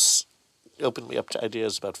nothing else opened me up to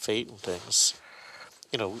ideas about fate and things.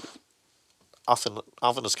 Often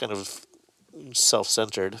it's kind of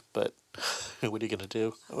self-centered, but what are you going to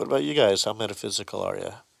do? What about you guys? How metaphysical are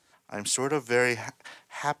you? I'm sort of very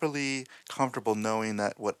happily comfortable knowing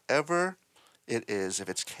that whatever it is, if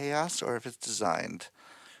it's chaos or if it's designed,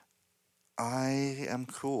 I am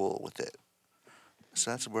cool with it.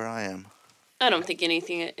 So that's where I am. I don't think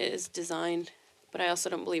anything is designed, but I also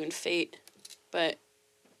don't believe in fate. But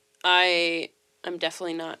I'm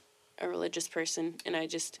definitely not a religious person, and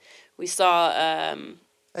we saw...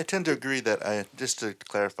 I tend to agree that just to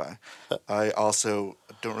clarify, I also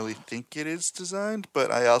don't really think it is designed, but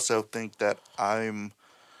I also think that I'm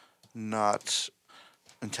not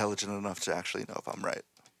intelligent enough to actually know if I'm right.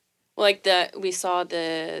 We saw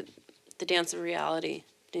the Dance of Reality.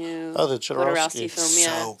 The Jodorowsky film,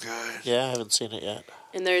 so good. Yeah, I haven't seen it yet.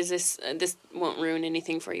 And there's this won't ruin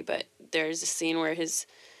anything for you, but there's a scene where his...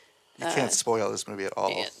 You can't spoil this movie at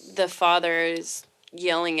all. The father is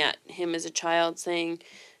yelling at him as a child, saying,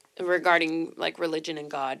 regarding religion and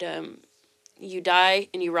God, you die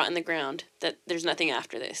and you rot in the ground, that there's nothing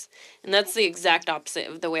after this. And that's the exact opposite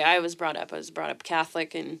of the way I was brought up. I was brought up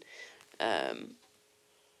Catholic, and I'm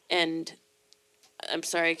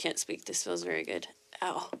sorry, I can't speak. This feels very good.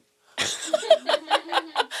 Ow.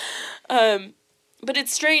 But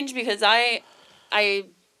it's strange because I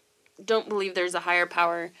don't believe there's a higher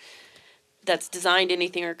power that's designed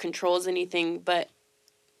anything or controls anything, but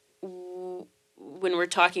when we're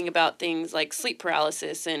talking about things like sleep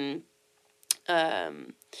paralysis and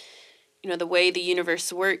the way the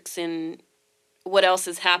universe works and what else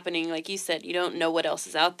is happening, like you said, you don't know what else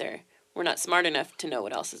is out there. We're not smart enough to know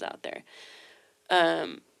what else is out there.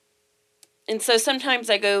 And so sometimes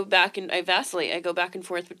I vacillate. I go back and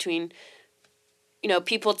forth between,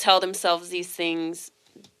 people tell themselves these things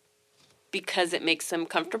because it makes them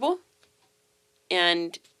comfortable.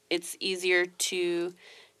 And it's easier to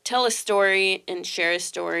tell a story and share a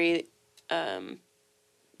story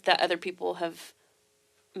that other people have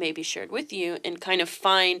maybe shared with you and kind of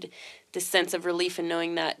find this sense of relief in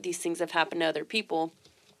knowing that these things have happened to other people.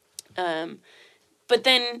 But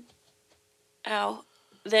then, but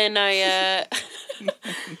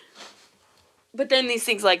then these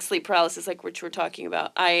things like sleep paralysis, like which we're talking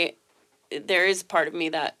about, there is part of me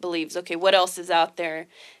that believes, okay, what else is out there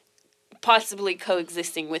possibly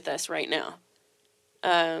coexisting with us right now?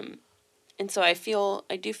 And so I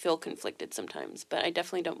do feel conflicted sometimes, but I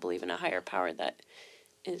definitely don't believe in a higher power that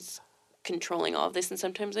is controlling all of this. And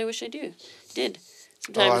sometimes I wish I did.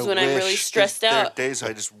 Sometimes when I'm really stressed out. There are days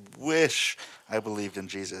I just wish I believed in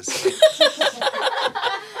Jesus.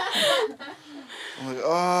 I'm like,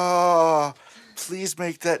 oh, please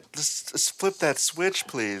let's flip that switch,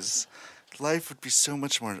 please. Life would be so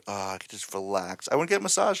much more, I could just relax. I wouldn't get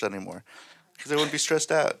massaged anymore because I wouldn't be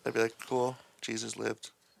stressed out. I'd be like, cool, Jesus lived,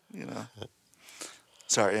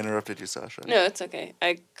 Sorry, I interrupted you, Sasha. No, it's okay.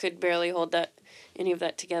 I could barely hold any of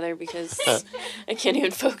that together because I can't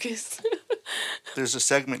even focus. There's a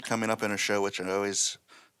segment coming up in a show which I always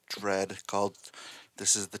dread called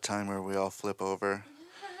 "This is the time where we all flip over,"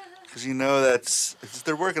 because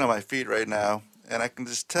they're working on my feet right now, and I can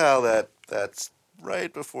just tell that's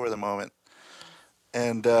right before the moment,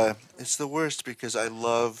 and it's the worst because I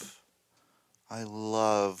love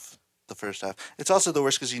the first half. It's also the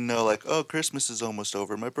worst because like, oh, Christmas is almost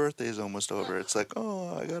over, my birthday is almost over. It's like,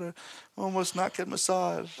 oh, I gotta almost not get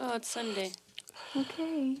massaged. Oh, it's Sunday.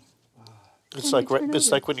 Okay. It's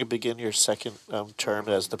like when you begin your second term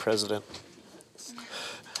as the president.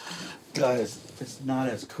 Guys, it's not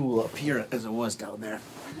as cool up here as it was down there.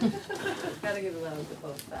 Gotta give love to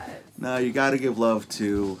both sides. No, you gotta give love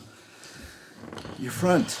to your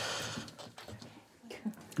front.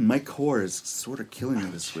 My core is sort of killing me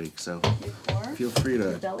this week, so feel free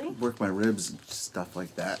to work my ribs and stuff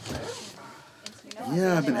like that.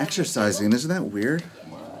 Yeah, I've been exercising. Isn't that weird?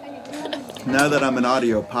 Now that I'm an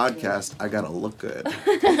audio podcast, I gotta look good.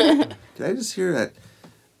 Did I just hear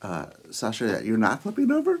that, Sasha, that you're not flipping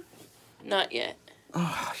over? Not yet.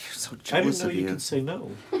 Oh, you're so I didn't jealous know of you you. could say no.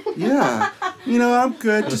 Yeah. I'm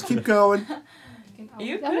good. Just keep going.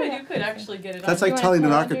 You could actually get it. That's like telling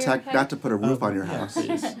an architect not to put a roof on your house.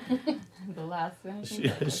 The last finishing.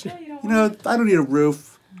 Yes. I don't need a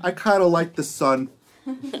roof. I kind of like the sun.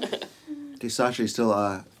 Okay, Sasha, you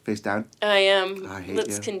still face down? I am. I hate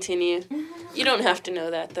Let's you. continue. You don't have to know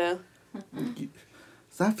that, though.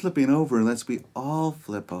 Stop flipping over unless we all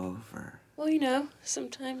flip over. Well,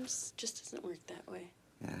 sometimes it just doesn't work that way.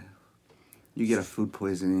 Yeah. You get a food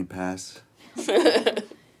poisoning pass.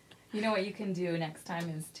 You know what you can do next time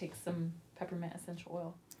is take some peppermint essential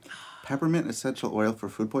oil. Peppermint essential oil for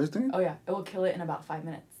food poisoning? Oh yeah, it will kill it in about 5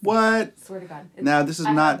 minutes. What? Swear to God. Now, this is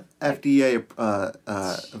not FDA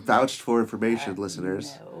vouched for information,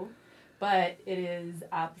 listeners. No, but it is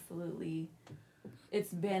absolutely.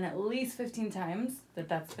 It's been at least 15 times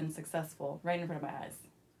that's been successful right in front of my eyes.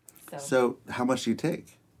 So how much do you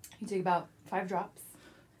take? You take about 5 drops.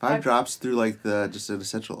 5 drops through just an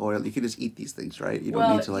essential oil. You can just eat these things, right? You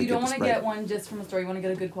don't need to you don't want to get get one just from a store. You want to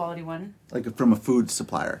get a good quality one. Like from a food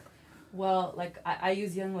supplier. Well, I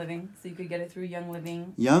use Young Living, so you could get it through Young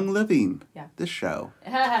Living. Young Living. Yeah. This show.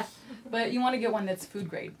 But you want to get one that's food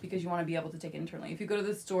grade because you want to be able to take it internally. If you go to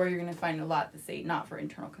the store, you're going to find a lot that say not for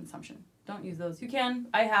internal consumption. Don't use those. You can.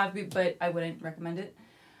 I have, but I wouldn't recommend it.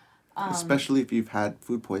 Especially if you've had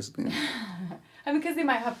food poisoning. Because they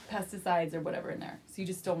might have pesticides or whatever in there. So you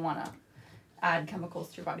just don't want to add chemicals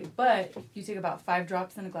to your body. But you take about 5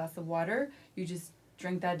 drops in a glass of water. You just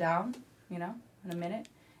drink that down, in a minute.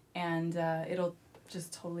 And it'll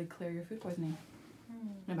just totally clear your food poisoning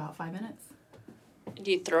in about 5 minutes.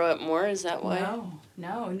 Do you throw up more? Is that why?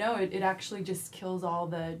 No. It actually just kills all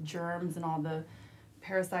the germs and all the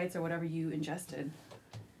parasites or whatever you ingested.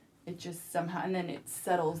 It just somehow, and then it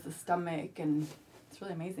settles the stomach, and it's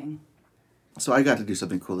really amazing. So I got to do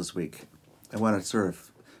something cool this week. I want to sort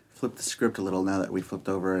of flip the script a little now that we flipped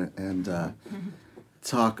over and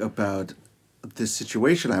talk about this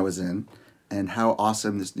situation I was in and how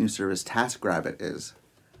awesome this new service TaskRabbit is.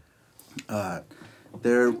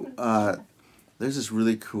 There's this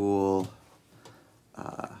really cool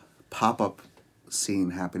pop-up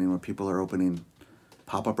scene happening where people are opening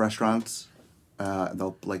pop-up restaurants.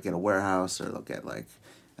 They'll get a warehouse, or they'll get an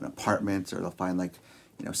apartment, or they'll find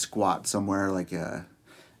squat somewhere and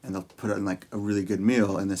they'll put in a really good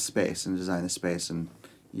meal in this space and design this space, and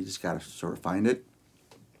you just gotta sort of find it.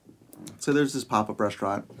 So there's this pop-up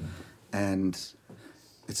restaurant, and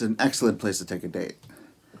it's an excellent place to take a date.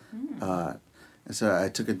 And so I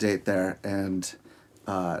took a date there, and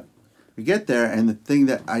we get there, and the thing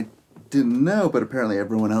that I didn't know, but apparently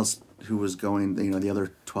everyone else who was going, the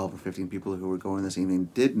other 12 or 15 people who were going this evening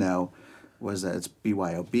did know, was that it's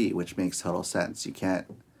BYOB, which makes total sense. You can't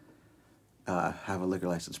have a liquor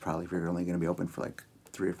license probably if you're only going to be open for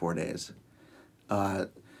 3 or 4 days. It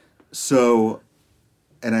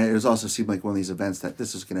was also seemed like one of these events that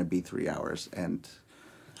this was going to be 3 hours, and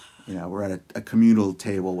we're at a communal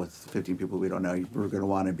table with 15 people we don't know. We're going to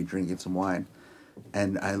want to be drinking some wine,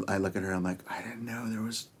 and I look at her. I'm like, I didn't know there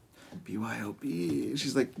was BYOB.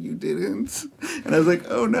 She's like, you didn't? And I was like,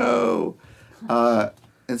 oh no.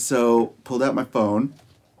 And so pulled out my phone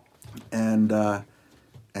and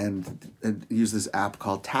used this app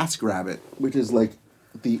called TaskRabbit, which is the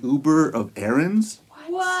Uber of errands.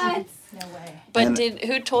 What? No way. But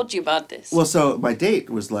who told you about this? Well, so my date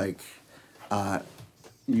was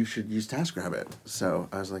you should use TaskRabbit. So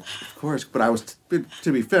I was like, of course. But I was,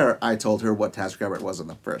 to be fair, I told her what TaskRabbit was in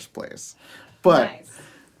the first place. Yeah.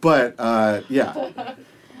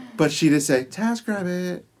 But she did say,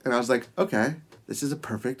 TaskRabbit. And I was like, okay, this is a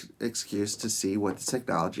perfect excuse to see what the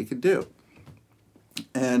technology can do.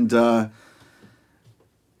 And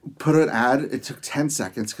put an ad. It took 10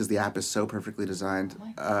 seconds because the app is so perfectly designed.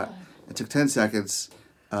 It took 10 seconds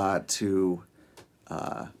to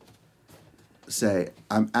say,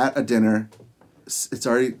 I'm at a dinner. It's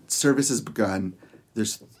already, service has begun.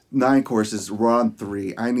 There's 9 courses. We're on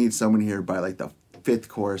 3. I need someone here by like the 5th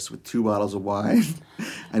course with 2 bottles of wine.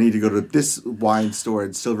 I need to go to this wine store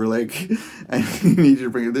in Silver Lake. I need you to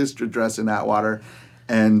bring this address in Atwater.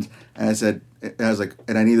 And I said, and I was like,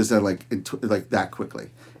 and I need this done like that quickly.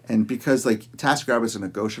 And because like TaskRabbit is a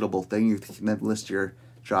negotiable thing, you can then list your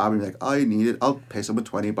job and be like, oh, you need it. I'll pay someone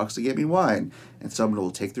 $20 to get me wine, and someone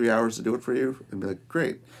will take 3 hours to do it for you, and be like,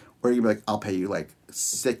 great. Or you can be like, I'll pay you like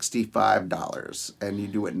 $65, and you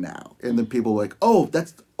do it now. And then people are like, oh,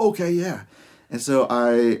 that's okay, yeah. And so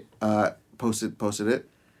I posted it,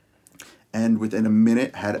 and within a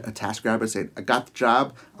minute had a TaskRabbit saying, I got the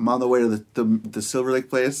job. I'm on the way to the Silver Lake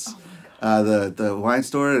place, the wine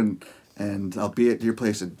store, and I'll be at your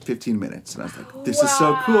place in 15 minutes. And I was like, this is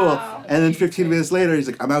so cool. And then 15 minutes later, he's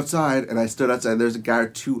like, I'm outside. And I stood outside. There's a guy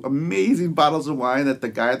with 2 amazing bottles of wine that the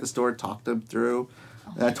guy at the store talked him through.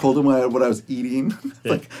 And I told him what I was eating.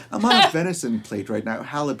 Like, I'm on a venison plate right now.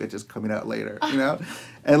 Halibut is coming out later, you know?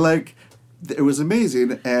 And like, it was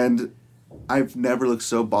amazing. And I've never looked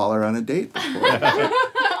so baller on a date before.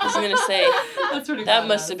 I was gonna say That's pretty that badass.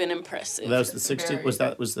 must have been impressive. That was the 60. Was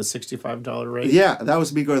the $65 rate? Yeah, that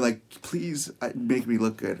was me going like, please make me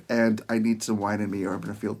look good, and I need some wine in me, or I'm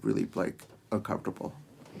gonna feel really like uncomfortable.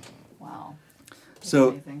 Wow. That's So,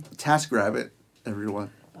 amazing. TaskRabbit, everyone,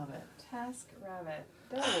 Love it. TaskRabbit.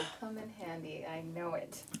 That will come in handy. I know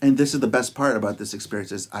it. and this is the best part about this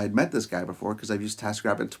experience is I had met this guy before because I've used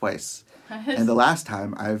TaskRabbit twice, and the last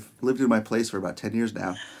time I've lived in my place for about 10 years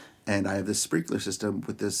now. And I have this sprinkler system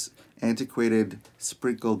with this antiquated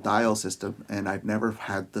sprinkle dial system, and I've never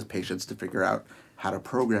had the patience to figure out how to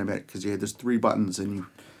program it because there's 3 buttons, and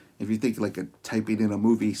if you think like typing in a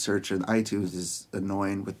movie search in iTunes is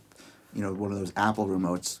annoying with, one of those Apple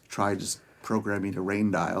remotes, try just programming a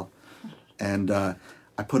rain dial. And I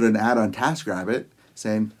put an ad on TaskRabbit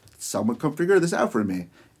saying, someone come figure this out for me.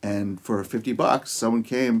 And for $50, someone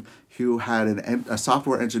came who had a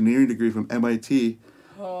software engineering degree from MIT.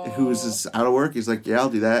 Who was just out of work. He's like, yeah, I'll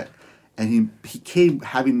do that. And he came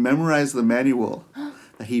having memorized the manual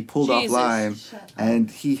that he pulled offline,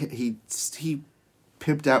 and he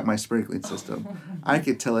pimped out my sprinkling system. I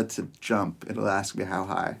could tell it to jump. It'll ask me how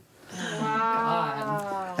high.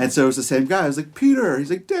 Wow. And so it was the same guy. I was like, Peter.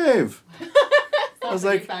 He's like, Dave. I was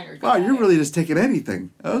like, wow, you're really just taking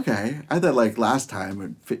anything. Okay. I thought like last time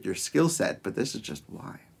would fit your skill set, but this is just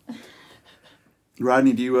wine.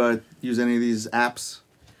 Rodney, do you use any of these apps?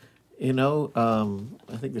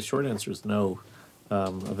 I think the short answer is no.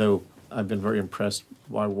 Although I've been very impressed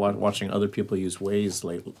while watching other people use Waze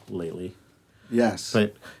lately. Yes,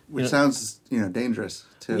 but which sounds dangerous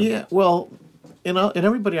too. Yeah, well, and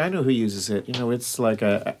everybody I know who uses it, it's like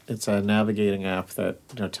it's a navigating app that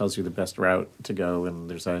tells you the best route to go,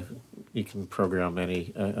 and you can program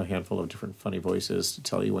a handful of different funny voices to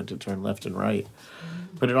tell you when to turn left and right.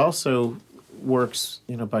 But it also works,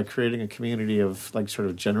 by creating a community of like sort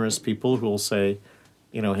of generous people who will say,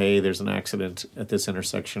 hey, there's an accident at this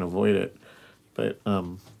intersection, avoid it. But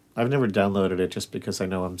I've never downloaded it just because I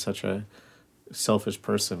know I'm such a selfish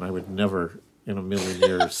person. I would never in a million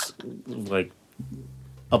years like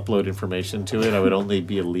upload information to it. I would only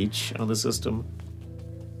be a leech on the system.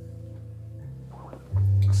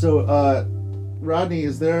 So, Rodney,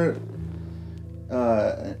 is there...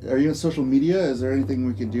 are you on social media? Is there anything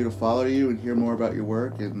we can do to follow you and hear more about your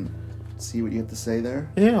work and see what you have to say there?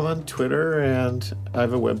 Yeah, I'm on Twitter, and I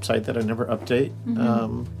have a website that I never update.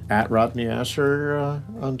 At Rodney Ascher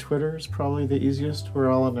on Twitter is probably the easiest, where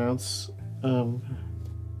I'll announce.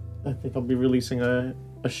 I think I'll be releasing a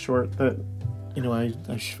short that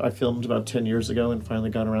I filmed about 10 years ago and finally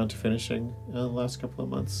got around to finishing in the last couple of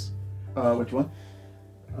months. Which one?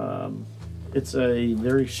 It's a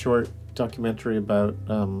very short documentary about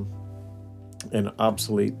an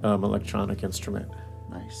obsolete electronic instrument.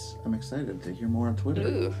 Nice. I'm excited to hear more on Twitter.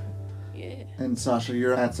 Ooh, yeah. And Sasha,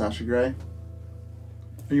 you're at Sasha Gray.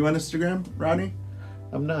 Are you on Instagram, Rodney?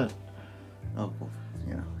 I'm not. Oh, well,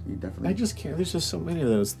 you definitely... I just can't. There's just so many of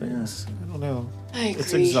those things. Yeah. I don't know. I agree.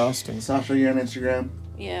 It's exhausting. Sasha, you're on Instagram?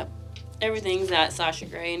 Yeah. Everything's at Sasha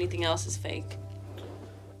Gray. Anything else is fake.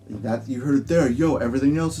 You heard it there. Yo,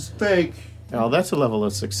 everything else is fake. Oh, that's a level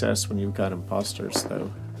of success when you've got imposters,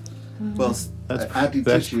 though. Well, that's Abdi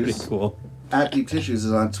pretty Tissues. cool. At Deep Tissues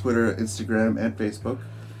is on Twitter, Instagram, and Facebook.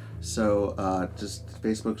 So just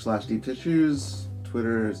Facebook/Deep Tissues.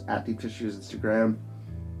 Twitter is at Deep Tissues. Instagram.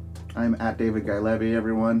 I'm at David Guy Levy,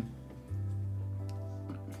 everyone.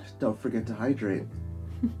 Don't forget to hydrate.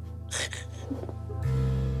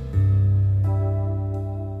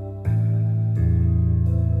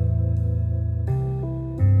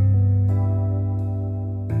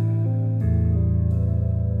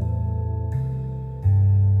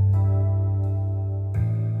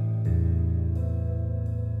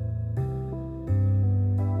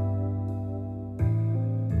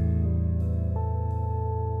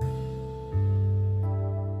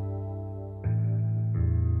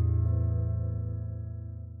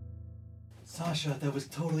 Sasha, that was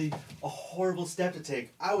totally a horrible step to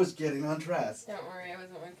take. I was getting undressed. Don't worry, I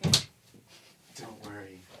wasn't looking. Don't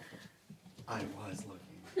worry. I was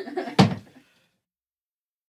looking.